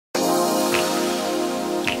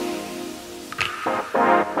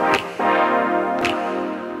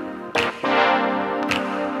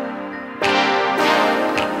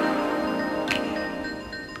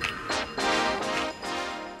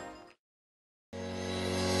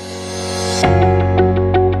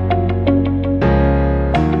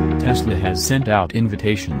Tesla has sent out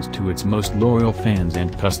invitations to its most loyal fans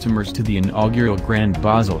and customers to the inaugural Grand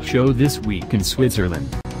Basel show this week in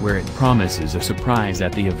Switzerland, where it promises a surprise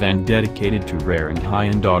at the event dedicated to rare and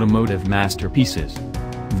high-end automotive masterpieces.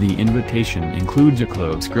 The invitation includes a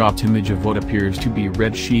close-cropped image of what appears to be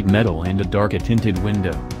red sheet metal and a dark-tinted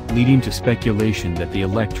window, leading to speculation that the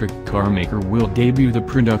electric carmaker will debut the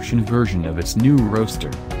production version of its new Roadster.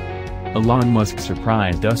 Elon Musk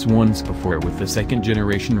surprised us once before with the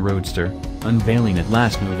second-generation Roadster, unveiling it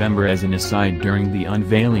last November as an aside during the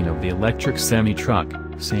unveiling of the electric semi-truck,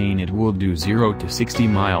 saying it will do 0 to 60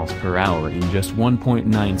 miles per hour in just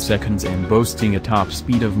 1.9 seconds and boasting a top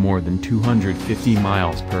speed of more than 250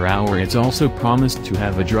 miles per hour. It's also promised to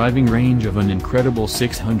have a driving range of an incredible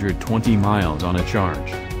 620 miles on a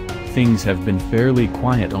charge. Things have been fairly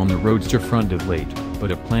quiet on the Roadster front of late, but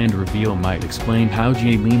a planned reveal might explain how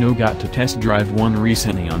Jay Leno got to test drive one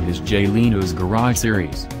recently on his Jay Leno's Garage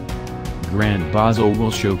series. Grand Basel will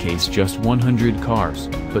showcase just 100 cars,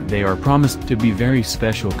 but they are promised to be very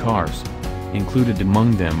special cars. Included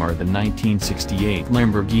among them are the 1968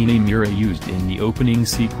 Lamborghini Miura used in the opening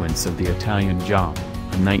sequence of the Italian Job,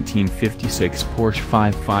 a 1956 Porsche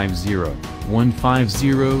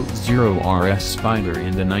 550-1500 RS Spider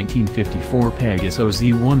and the 1954 Pegaso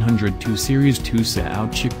Z102 Series Tusa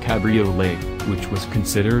Outchick Cabriolet, which was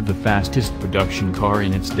considered the fastest production car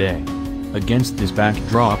in its day. Against this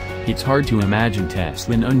backdrop, it's hard to imagine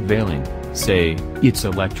Tesla unveiling, say, its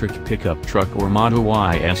electric pickup truck or Model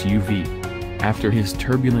Y SUV. After his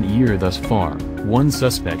turbulent year thus far, one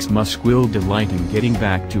suspects Musk will delight in getting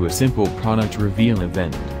back to a simple product reveal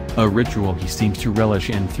event, a ritual he seems to relish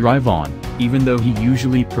and thrive on, even though he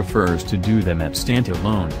usually prefers to do them at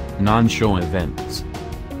standalone, non-show events.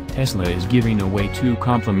 Tesla is giving away 2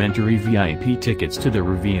 complimentary VIP tickets to the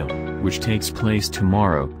reveal, which takes place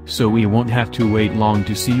tomorrow, so we won't have to wait long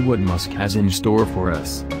to see what Musk has in store for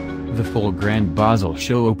us. The full Grand Basel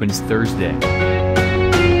show opens Thursday.